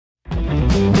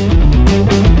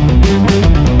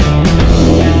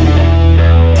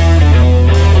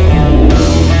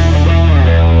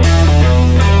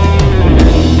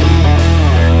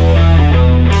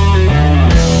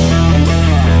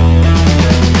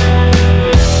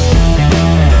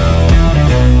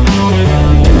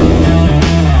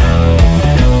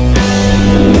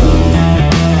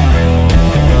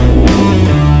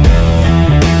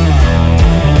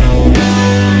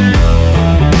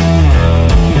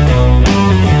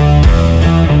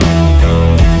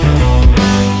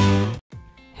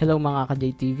Hello mga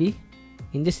ka-JTV.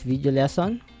 In this video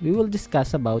lesson, we will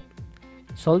discuss about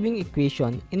solving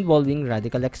equation involving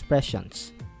radical expressions.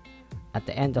 At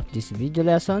the end of this video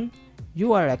lesson,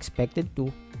 you are expected to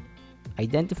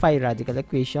identify radical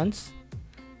equations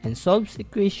and solve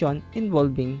equation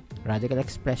involving radical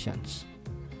expressions.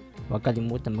 Huwag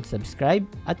kalimutan mag-subscribe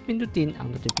at pindutin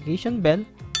ang notification bell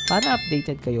para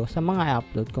updated kayo sa mga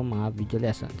upload kong mga video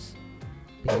lessons.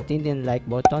 Pindutin din like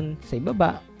button sa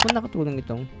ibaba kung nakatulong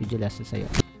itong video lesson sa iyo.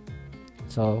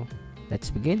 So,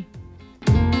 let's begin.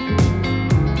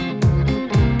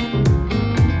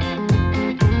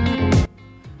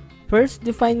 First,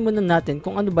 define muna natin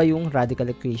kung ano ba yung radical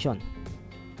equation.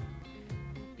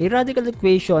 A radical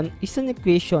equation is an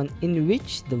equation in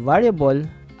which the variable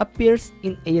appears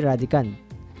in a radicand.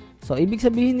 So, ibig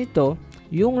sabihin nito,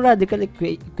 yung radical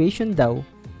equation daw,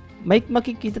 may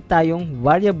makikita tayong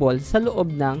variable sa loob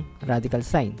ng radical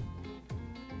sign.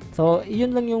 So,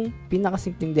 yun lang yung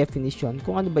pinakasimpleng definition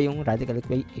kung ano ba yung radical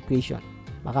equation.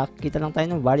 Makakita lang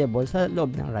tayo ng variable sa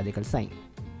loob ng radical sign.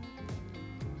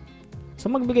 So,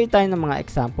 magbigay tayo ng mga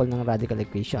example ng radical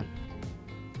equation.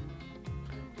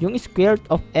 Yung square root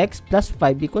of x plus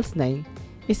 5 equals 9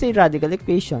 is a radical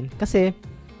equation kasi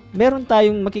meron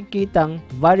tayong makikitang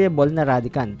variable na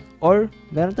radicand or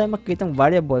meron tayong makikitang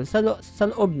variable sa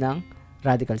loob ng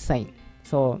radical sign.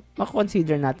 So,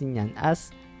 makakonsider natin yan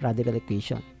as radical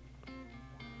equation.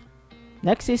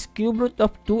 Next is cube root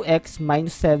of 2x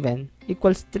minus 7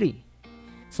 equals 3.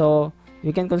 So,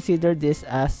 we can consider this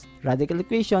as radical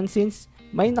equation since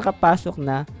may nakapasok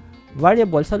na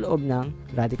variable sa loob ng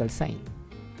radical sign.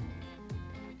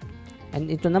 And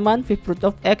ito naman, fifth root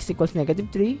of x equals negative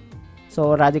 3.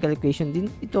 So, radical equation din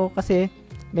ito kasi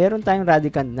meron tayong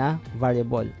radicand na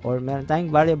variable or meron tayong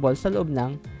variable sa loob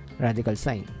ng radical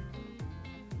sign.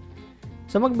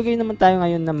 So, magbigay naman tayo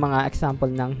ngayon ng mga example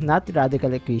ng not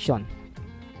radical equation.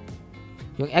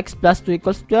 Yung x plus 2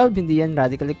 equals 12, hindi yan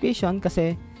radical equation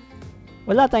kasi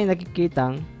wala tayong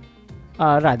nakikitang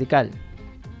radical.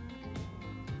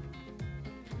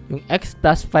 Yung x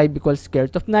plus 5 equals square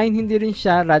root of 9, hindi rin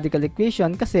siya radical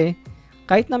equation kasi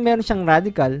kahit na meron siyang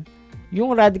radical,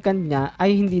 yung radicand niya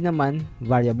ay hindi naman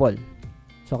variable.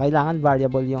 So, kailangan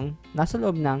variable yung nasa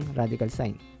loob ng radical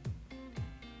sign.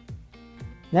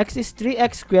 Next is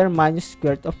 3x squared minus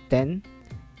square root of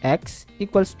 10x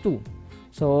equals 2.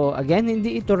 So, again,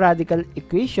 hindi ito radical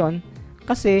equation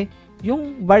kasi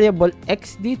yung variable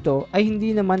x dito ay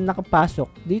hindi naman nakapasok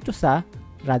dito sa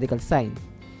radical sign.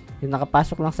 Yung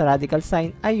nakapasok lang sa radical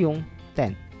sign ay yung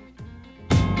 10.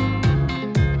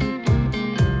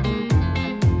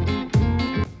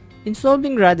 In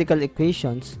solving radical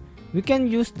equations, we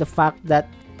can use the fact that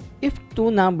if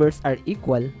two numbers are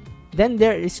equal, then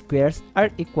their squares are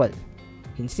equal.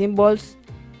 In symbols,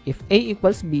 if a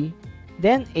equals b,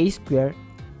 then a square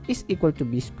is equal to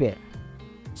b square.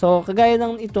 So, kagaya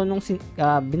lang ito nung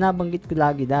binabanggit ko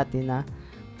lagi dati na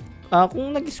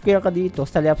kung nag-square ka dito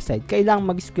sa left side,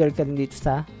 kailangan mag-square ka rin dito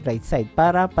sa right side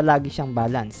para palagi siyang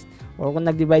balance. Or kung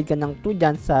nag-divide ka ng 2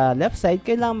 dyan sa left side,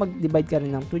 kailangan mag-divide ka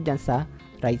rin ng 2 dyan sa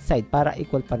right side para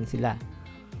equal pa rin sila.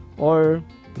 Or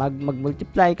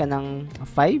mag-multiply ka ng 5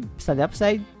 sa left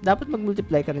side, dapat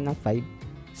mag-multiply ka rin ng 5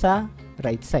 sa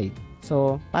right side.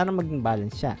 So, para maging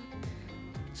balance siya.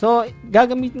 So,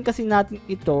 gagamitin kasi natin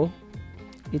itong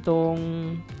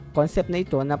concept na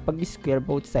ito na pag-square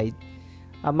both side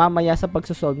mamaya sa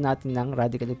pagsosolve natin ng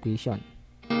radical equation.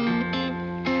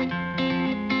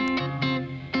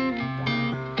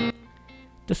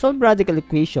 To solve radical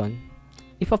equation,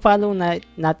 ipa-follow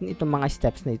natin itong mga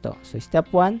steps na ito. So, step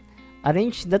 1,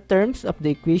 arrange the terms of the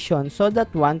equation so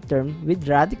that one term with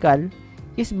radical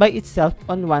is by itself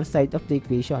on one side of the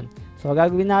equation. So,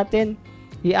 gagawin natin,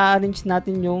 i-arrange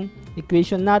natin yung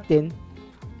equation natin,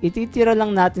 ititira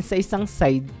lang natin sa isang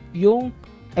side yung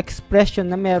expression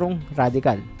na merong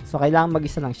radical. So, kailangan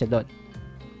mag-isa lang siya doon.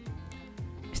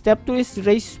 Step 2 is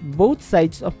raise both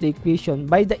sides of the equation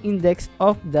by the index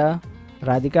of the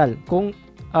radical. Kung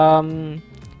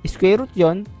square root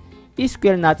yon,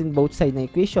 i-square natin both side ng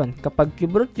equation. Kapag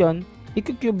cube root yon,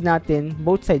 i-cube natin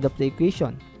both side of the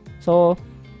equation. So,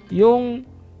 yung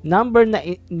number na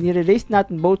nire-raise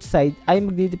natin both side ay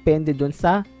magdidepende doon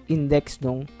sa index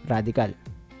ng radical.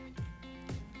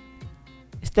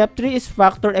 Step 3 is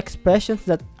factor expressions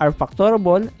that are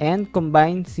factorable and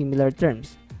combine similar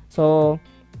terms. So,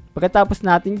 pagkatapos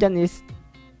natin dyan is,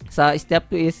 sa step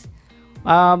 2 is,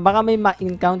 baka may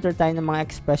ma-encounter tayo ng mga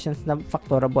expressions na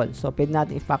factorable. So, pwede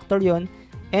natin i-factor yon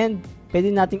and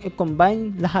pwede natin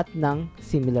i-combine lahat ng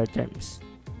similar terms.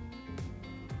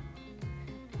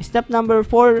 Step number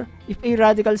 4, if a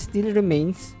radical still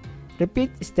remains,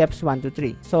 repeat steps 1 to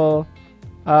 3. So,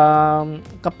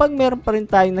 kapag meron pa rin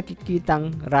tayong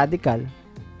nakikitang radical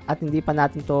at hindi pa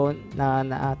natin to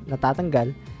natatanggal,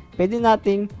 pwede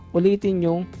nating ulitin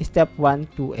yung step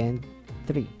 1, 2, and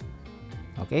 3.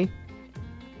 Okay?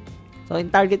 So,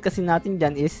 yung target kasi natin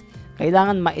dyan is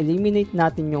kailangan ma-eliminate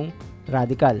natin yung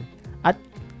radical. At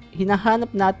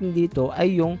hinahanap natin dito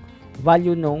ay yung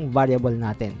value ng variable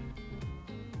natin.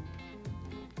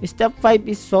 Step 5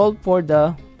 is solve for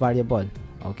the variable.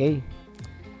 Okay?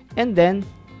 And then,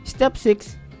 step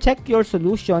 6, check your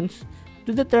solutions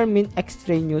to determine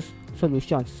extraneous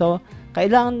solutions. So,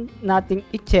 kailangan nating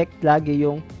i-check lagi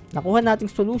yung nakuha nating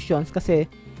solutions kasi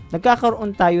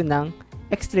nagkakaroon tayo ng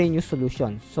extraneous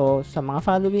solutions. So, sa mga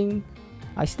following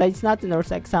slides natin or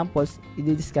sa examples,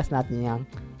 i-discuss natin yung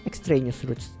extraneous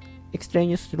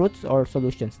roots or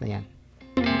solutions na yan.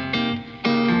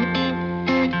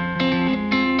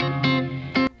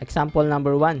 Example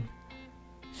number 1.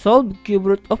 Solve cube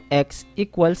root of x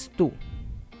equals 2.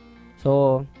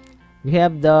 So, we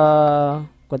have the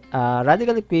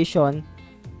radical equation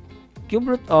cube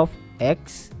root of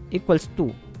x equals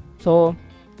 2. So,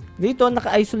 dito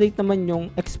naka-isolate naman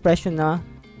yung expression na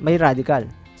may radical.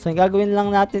 So, yung gagawin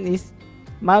lang natin is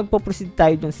magpo-proceed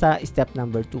tayo dun sa step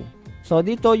number 2. So,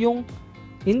 dito yung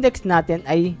index natin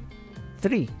ay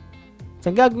 3. So,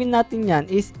 ang gagawin natin yan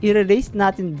is i-erase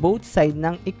natin both side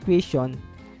ng equation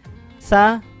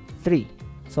sa 3.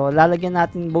 So, lalagyan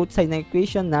natin both side ng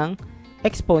equation ng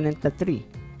exponent na 3.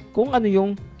 Kung ano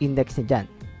yung index niya dyan.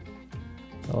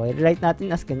 So, i-write natin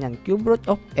as ganyan. Cube root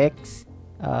of x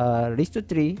raised to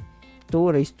 3 to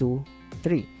raised to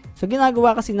 3. So,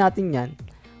 ginagawa kasi natin yan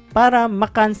para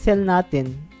makancel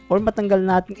natin or matanggal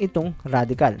natin itong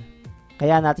radical.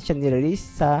 Kaya natin siya nire-raise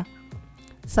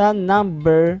sa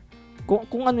number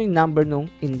kung ano yung number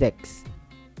nung index.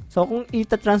 So, kung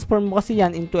ita-transform mo kasi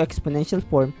yan into exponential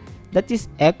form, that is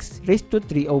x raised to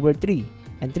 3 over 3.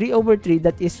 And 3 over 3,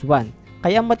 that is 1.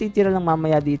 Kaya ang matitira lang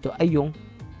mamaya dito ay yung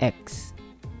x.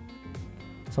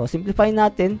 So, simplify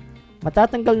natin.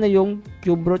 Matatanggal na yung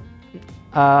cube root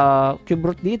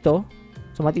dito.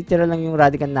 So, matitira lang yung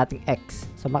radical nating x.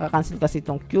 So, makakancel kasi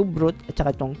itong cube root at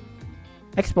saka itong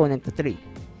exponent na 3.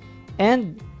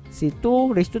 And si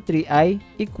 2 raised to 3 ay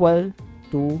equal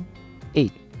to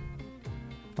 8.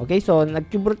 Okay, so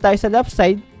nag-cube root tayo sa left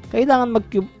side, kailangan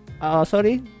nag-cube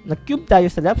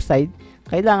tayo sa left side,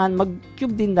 kailangan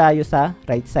mag-cube din tayo sa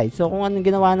right side. So kung anong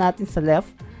ginawa natin sa left,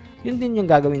 yun din yung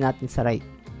gagawin natin sa right.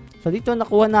 So dito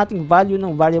nakuha nating value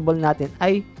ng variable natin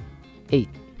ay 8.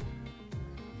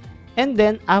 And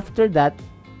then after that,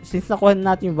 since nakuha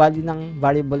natin yung value ng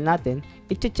variable natin,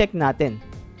 i-check natin.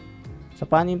 So,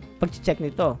 paano yung pag-check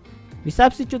nito? We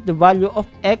substitute the value of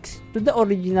x to the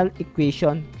original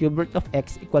equation, cube root of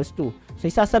x equals 2. So,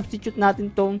 isa-substitute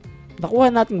natin tong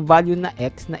nakuha nating value na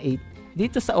x na 8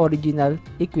 dito sa original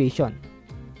equation.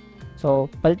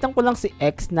 So, palitan ko lang si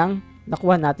x ng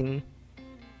nakuha nating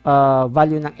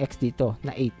value ng x dito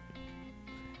na 8.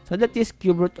 So, that is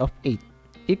cube root of 8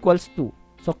 equals 2.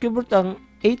 So, cube root ng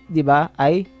 8, di ba,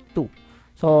 ay 2.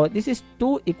 So, this is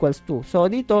 2 equals 2. So,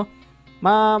 dito,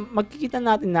 magkikita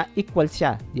natin na equal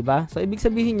siya, di ba? So, ibig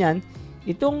sabihin niyan,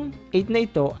 itong 8 na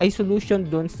ito ay solution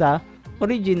dun sa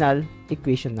original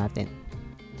equation natin.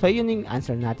 So, yun yung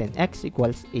answer natin. X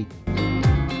equals 8.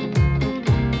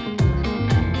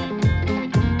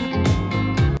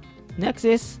 Next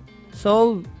is,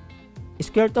 solve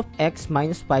square root of x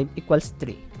minus 5 equals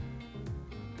 3.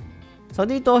 So,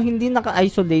 dito, hindi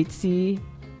naka-isolate si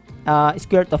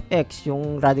square root of x,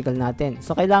 yung radical natin.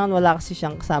 So, kailangan wala kasi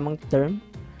siyang kasamang term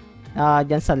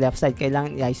dyan sa left side.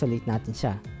 Kailangan i-isolate natin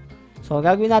siya. So,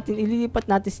 gagawin natin, ililipat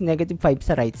natin si negative 5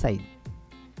 sa right side.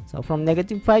 So, from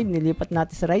negative 5, nilipat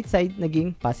natin sa right side,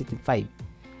 naging positive 5.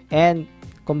 And,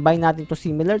 combine natin to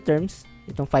similar terms,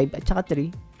 itong 5 at saka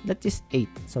 3, that is 8.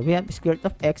 So, we have square root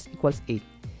of x equals 8.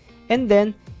 And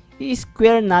then,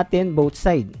 i-square natin both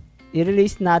side.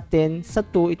 I-release natin sa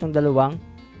 2 itong dalawang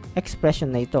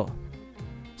expression na ito.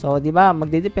 So, di ba,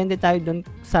 magdedepende tayo dun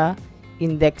sa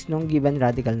index ng given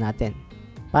radical natin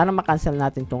para makancel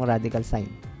natin tong radical sign.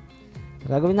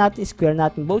 So, gagawin natin, square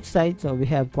natin both sides. So, we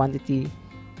have quantity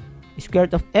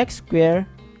square root of x square,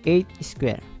 8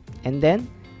 square. And then,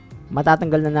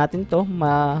 matatanggal na natin to,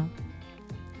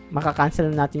 makakancel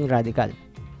na natin yung radical.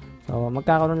 So,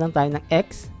 magkakaroon lang tayo ng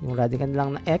x, yung radical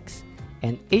lang na x,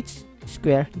 and 8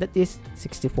 square, that is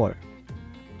 64.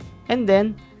 And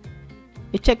then,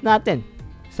 i-check natin.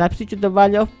 Substitute the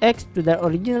value of x to the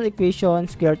original equation,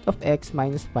 square root of x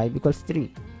minus 5 equals 3.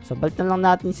 So, balitan lang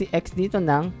natin si x dito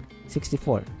ng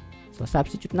 64. So,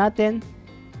 substitute natin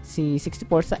si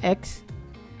 64 sa x.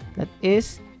 That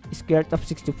is square root of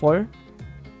 64,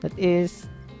 that is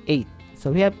 8.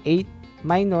 So we have 8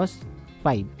 minus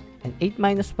 5. And 8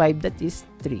 minus 5, that is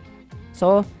 3.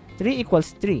 So 3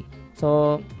 equals 3.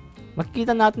 So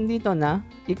makikita natin dito na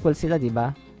equal sila, di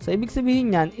ba? So ibig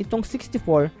sabihin niyan, itong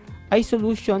 64 ay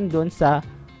solution doon sa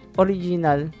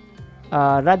original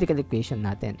radical equation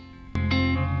natin.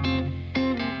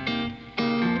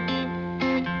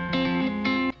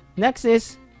 Next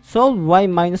is solve y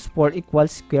minus 4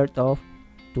 equals square root of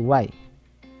 2y.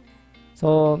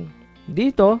 So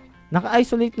dito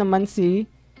naka-isolate naman si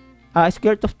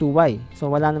square root of 2y. So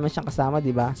wala naman siyang kasama,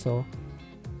 di ba? So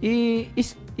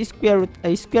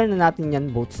square na natin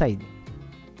yan both side.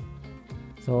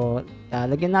 So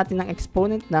lagyan natin ng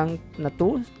exponent na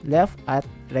 2 left at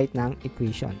right ng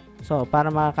equation. So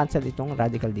para maka-cancel itong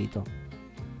radical dito.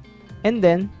 And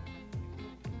then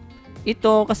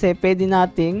ito kasi pwede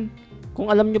nating,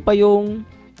 kung alam nyo pa yung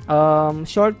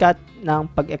shortcut ng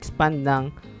pag-expand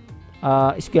ng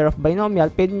square of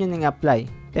binomial, pwede nyo nang apply.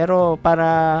 Pero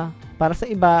para sa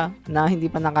iba na hindi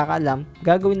pa nakakaalam,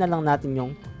 gagawin na lang natin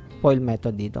yung FOIL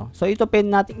method dito. So ito pwede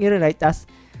natin i-rewrite as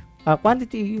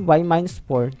quantity y minus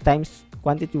 4 times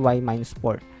quantity y minus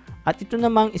 4. At ito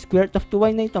namang square root of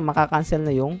 2y na ito, makakancel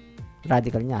na yung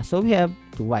radical niya. So we have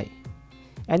 2y.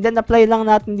 And then apply lang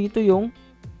natin dito yung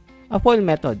FOIL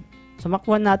method. So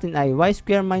makuha natin ay y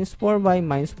square minus 4y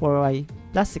minus 4y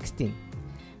plus 16.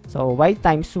 So y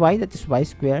times y, that is y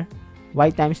square.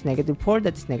 Y times negative 4,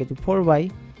 that is negative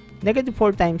 4y. Negative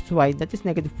 4 times y, that is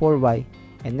negative 4y.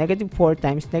 And negative 4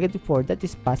 times negative 4, that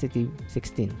is positive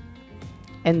 16.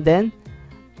 And then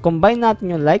combine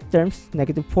natin yung like terms,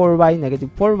 negative 4y,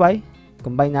 negative 4y.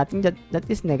 Combine natin that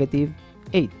is negative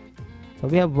 8. So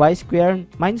we have y square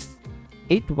minus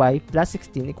 8y plus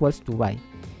 16 equals 2y.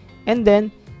 And then,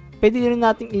 pwede rin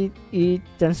natin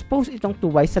i-transpose itong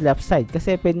 2y sa left side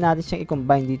kasi pwede natin siyang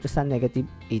i-combine dito sa negative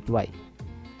 8y.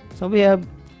 So we have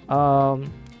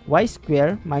y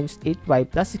square minus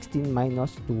 8y plus 16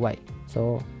 minus 2y.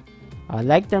 So,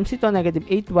 like terms ito, negative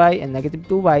 8y and negative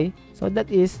 2y. So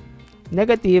that is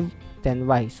negative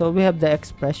 10y. So we have the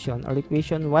expression or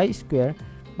equation y square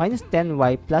minus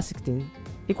 10y plus 16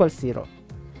 equals 0.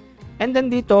 And then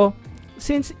dito,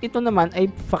 since ito naman ay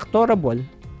factorable,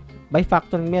 by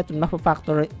factoring method,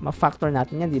 ma-factor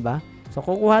natin yan, di ba? So,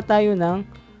 kukuha tayo ng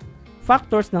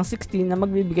factors ng 16 na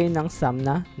magbibigay ng sum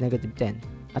na negative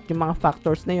 10. At yung mga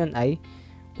factors na yun ay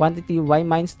quantity y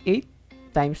minus 8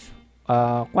 times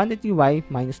quantity y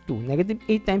minus 2. Negative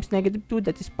 8 times negative 2,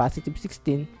 that is positive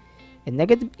 16. And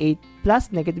negative 8 plus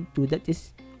negative 2, that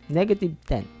is negative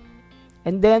 10.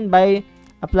 And then, by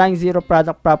applying zero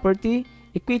product property,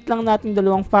 equate lang natin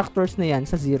dalawang factors na yan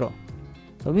sa 0.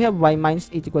 So we have y minus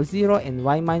 8 equals 0 and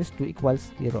y minus 2 equals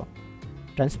 0.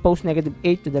 Transpose negative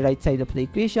 8 to the right side of the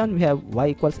equation, we have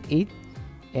y equals 8.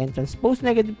 And transpose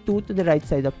negative 2 to the right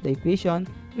side of the equation,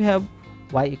 we have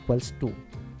y equals 2.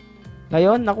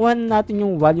 Ngayon, nakuha na natin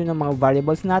yung value ng mga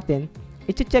variables natin.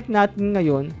 I-check natin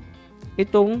ngayon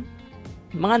itong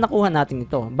mga nakuha natin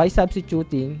ito by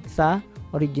substituting sa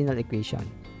original equation.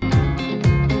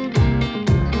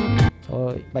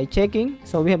 So, by checking,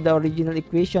 so we have the original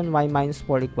equation y minus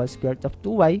 4 equals square root of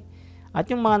 2y at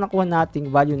yung mga nakuha nating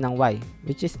value ng y,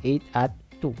 which is 8 at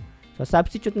 2. So,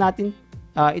 substitute natin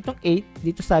itong 8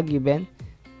 dito sa given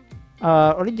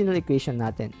original equation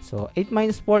natin. So, 8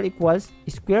 minus 4 equals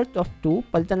square root of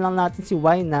 2. Palitan lang natin si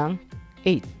y ng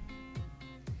 8.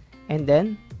 And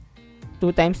then,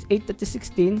 2 times 8, that is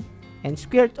 16. And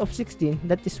square root of 16,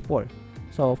 that is 4.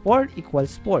 So, 4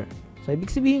 equals 4. So, ibig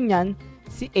sabihin yan,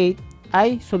 si 8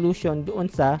 ay solution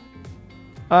doon sa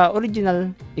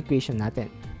original equation natin.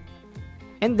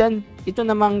 And then, ito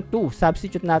namang 2,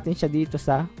 substitute natin siya dito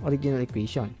sa original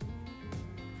equation.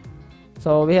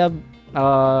 So, we have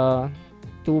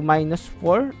 2 minus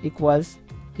 4 equals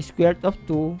square root of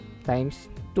 2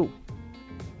 times 2.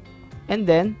 And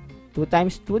then, 2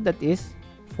 times 2, that is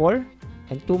 4.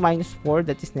 And 2 minus 4,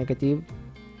 that is negative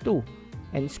 2.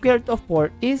 And square root of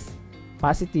 4 is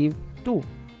positive 2.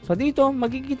 So, dito,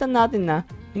 magkikita natin na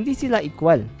hindi sila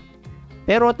equal.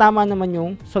 Pero, tama naman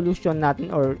yung solution natin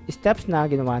or steps na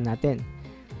ginawa natin.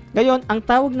 Ngayon, ang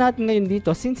tawag natin ngayon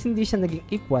dito, since hindi siya naging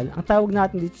equal, ang tawag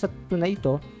natin dito sa 2 na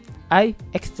ito ay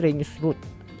extraneous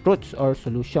roots or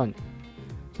solution.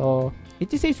 So,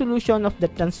 it is a solution of the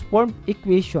transformed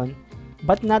equation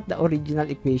but not the original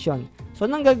equation. So,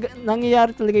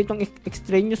 nangyayari talaga itong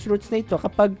extraneous roots na ito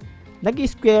kapag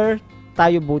nag-square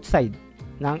tayo both side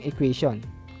ng equation.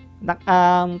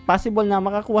 Possible na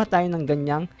makakuha tayo ng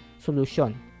ganyang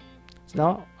solution.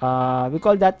 So, we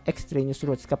call that extraneous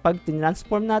roots. Kapag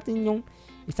tinransform natin yung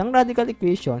isang radical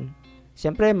equation,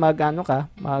 syempre mag-ano ka,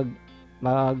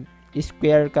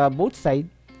 mag-square ka both side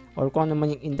or kung ano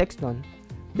man yung index nun,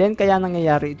 then kaya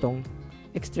nangyayari itong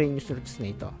extraneous roots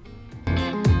na ito.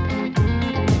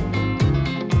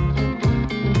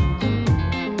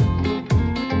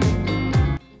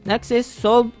 Next is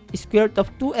solve square root of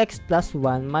 2x plus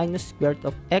 1 minus square root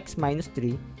of x minus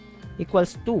 3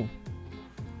 equals 2.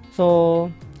 So,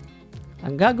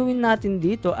 ang gagawin natin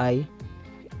dito ay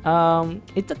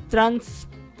ito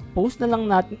transpose na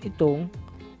lang natin itong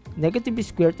negative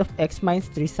square root of x minus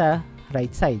 3 sa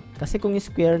right side. Kasi kung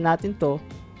square natin to,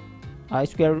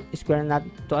 square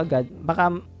natin to agad,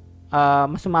 baka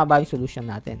mas sumaba yung solution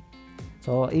natin.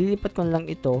 So, ililipat ko lang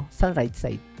ito sa right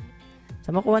side.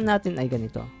 So, makuha natin ay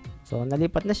ganito. So,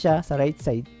 nalipat na siya sa right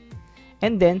side.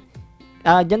 And then,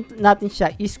 dyan natin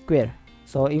siya i-square.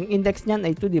 So, yung index niyan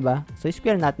ay 2, diba? So,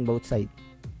 square natin both side.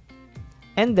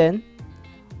 And then,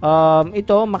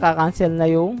 ito, makakancel na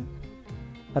yung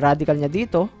radical niya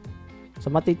dito. So,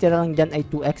 matitira lang dyan ay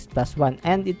 2x plus 1.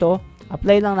 And ito,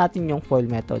 apply lang natin yung FOIL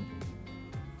method.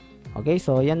 Okay,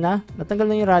 so, yan na.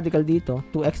 Natanggal na yung radical dito.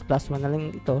 2x plus 1 na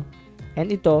lang ito. And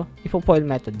ito, ifo-FOIL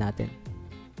method natin.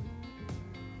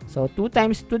 So, 2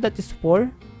 times 2, that is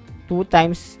 4. 2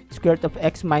 times square root of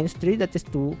x minus 3, that is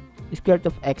 2 square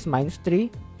root of x minus 3.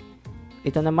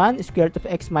 Ito naman, square root of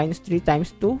x minus 3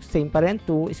 times 2, same pa rin,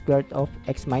 2 square root of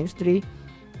x minus 3.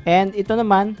 And ito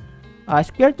naman,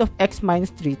 square root of x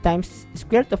minus 3 times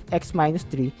square root of x minus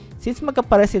 3. Since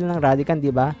magkapare sila ng radicand,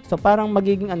 di ba? So, parang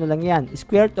magiging ano lang yan,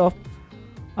 square root of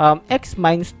x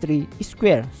minus 3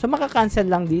 square. So,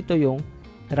 makakancel lang dito yung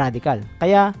radical.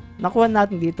 Kaya, nakuha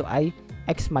natin dito ay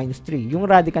x minus 3. Yung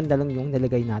radicand na lang yung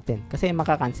nilagay natin. Kasi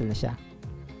makakancel na siya.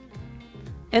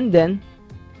 And then,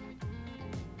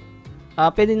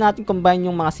 pwede natin combine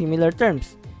yung mga similar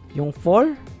terms. Yung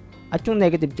 4 at yung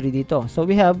negative 3 dito. So,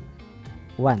 we have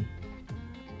 1.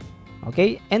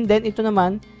 Okay? And then, ito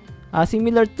naman,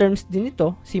 similar terms din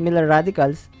ito, similar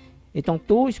radicals. Itong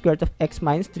 2 square root of x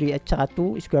minus 3 at saka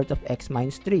 2 square root of x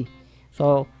minus 3.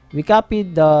 So, we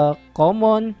copied the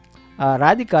common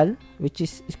radical, which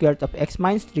is square root of x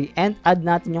minus 3, and add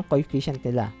natin yung coefficient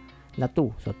nila na 2.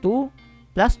 So, 2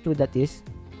 plus 2, that is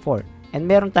 4. And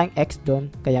meron tayong x doon,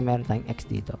 kaya meron tayong x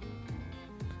dito.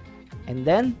 And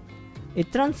then,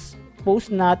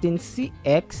 i-transpose natin si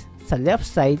x sa left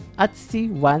side at si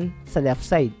 1 sa left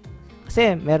side.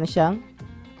 Kasi meron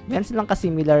silang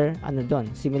ka-similar,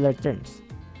 similar terms.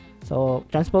 So,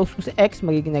 transpose ko si x,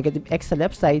 magiging negative x sa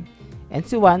left side, and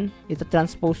si 1,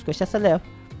 ito-transpose ko siya sa left,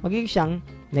 magiging siyang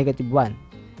negative 1.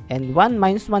 And 1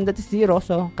 minus 1, that is 0.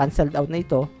 So, cancelled out na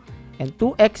ito. And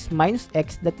 2x minus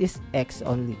x, that is x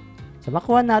only. So,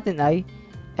 makuha natin ay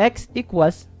x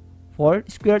equals 4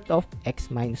 square root of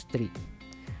x minus 3.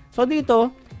 So,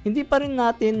 dito, hindi pa rin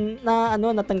natin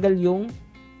natanggal yung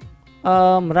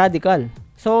radical.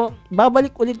 So,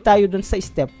 babalik ulit tayo dun sa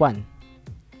step 1.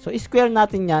 So, square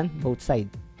natin yan both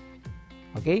side.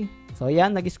 Okay? So,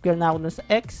 yan. Nag-square na ako dun sa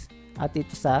x at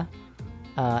ito sa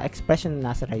expression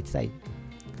na nasa right side.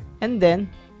 And then,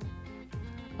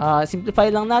 simplify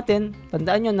lang natin.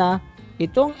 Tandaan nyo na,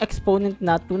 itong exponent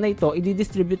na 2 na ito,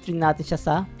 i-distribute rin natin siya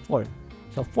sa 4.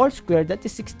 So, 4 squared, that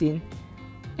is 16.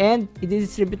 And,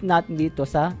 i-distribute natin dito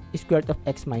sa square root of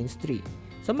x minus 3.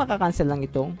 So, makakancel lang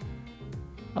itong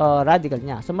radical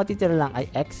niya. So, matitira lang ay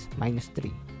x minus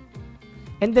 3.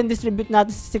 And then, distribute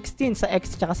natin 16 sa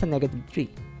x tsaka sa negative 3.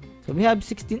 So, we have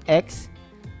 16x.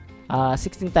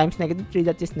 16 times negative 3,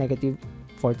 that is negative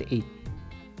 48.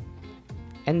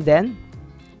 And then,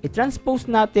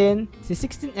 i-transpose natin si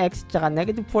 16x tsaka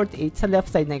negative 48 sa left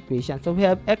side na equation. So, we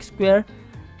have x squared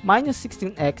minus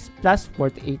 16x plus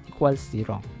 48 equals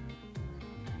 0.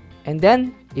 And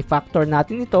then, i-factor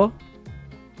natin ito.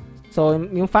 So,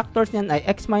 yung factors niyan ay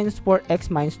x minus 4, x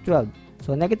minus 12.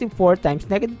 So, negative 4 times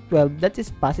negative 12, that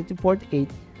is positive 48.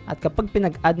 At kapag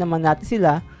pinag-add naman natin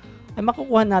sila, ay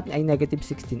makukuha natin ay negative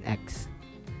 16x.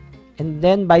 And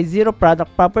then, by zero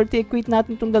product property, equate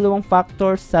natin itong dalawang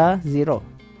factors sa 0.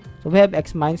 So, we have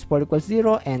x minus 4 equals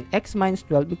 0 and x minus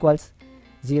 12 equals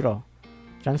 0.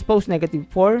 Transpose negative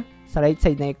 4 sa right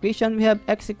side na equation, we have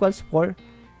x equals 4.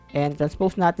 And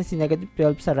transpose natin si negative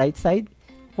 12 sa right side,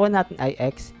 kuha natin ay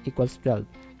x equals 12.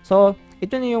 So,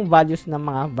 ito na yung values ng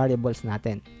mga variables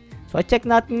natin. So, i-check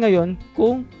natin ngayon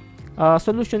kung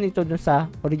solution ito dun sa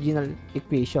original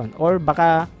equation or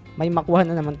baka may makuha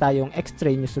na naman tayong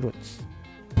extraneous roots.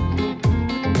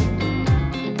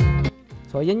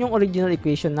 So, yan yung original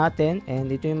equation natin and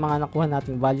ito yung mga nakuha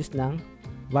nating values ng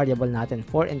variable natin,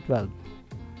 4 and 12.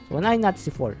 So, unahin natin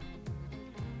si 4.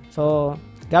 So,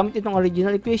 gamit itong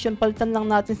original equation, palitan lang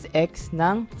natin si x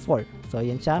ng 4. So,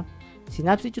 yan siya.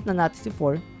 sinubstitute na natin si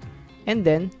 4, and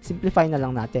then simplify na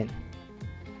lang natin.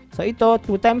 So ito,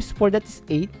 2 times 4 that is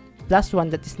 8, plus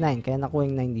 1 that is 9, kaya nakuha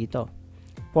yung 9 dito.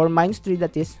 4 minus 3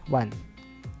 that is 1.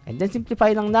 And then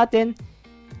simplify lang natin,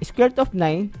 square root of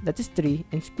 9 that is 3,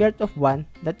 and square root of 1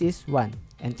 that is 1.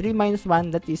 And 3 minus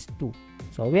 1 that is 2.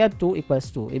 So we have 2 equals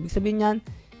 2. Ibig sabihin yan,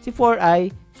 si 4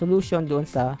 ay solution doon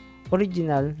sa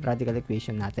original radical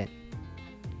equation natin.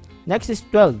 Next is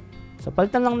 12. So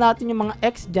palitan lang natin yung mga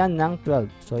x dyan ng 12.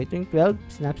 So ito yung 12,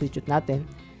 sinubstitute natin.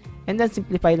 And then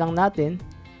simplify lang natin.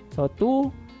 So 2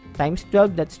 times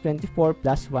 12 that's 24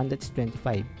 plus 1 that's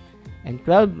 25. And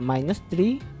 12 minus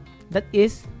 3 that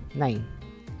is 9.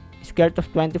 Square root of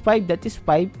 25 that is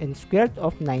 5, and square root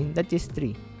of 9 that is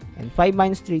 3. And 5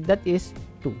 minus 3 that is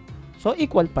 2. So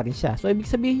equal pa rin siya. So ibig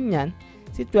sabihin yan,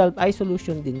 si 12 ay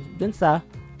solution din dun sa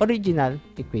original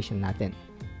equation natin.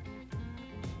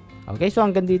 Okay, so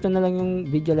hanggang dito na lang yung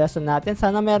video lesson natin.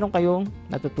 Sana meron kayong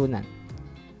natutunan.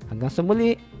 Hanggang sa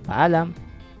muli, paalam!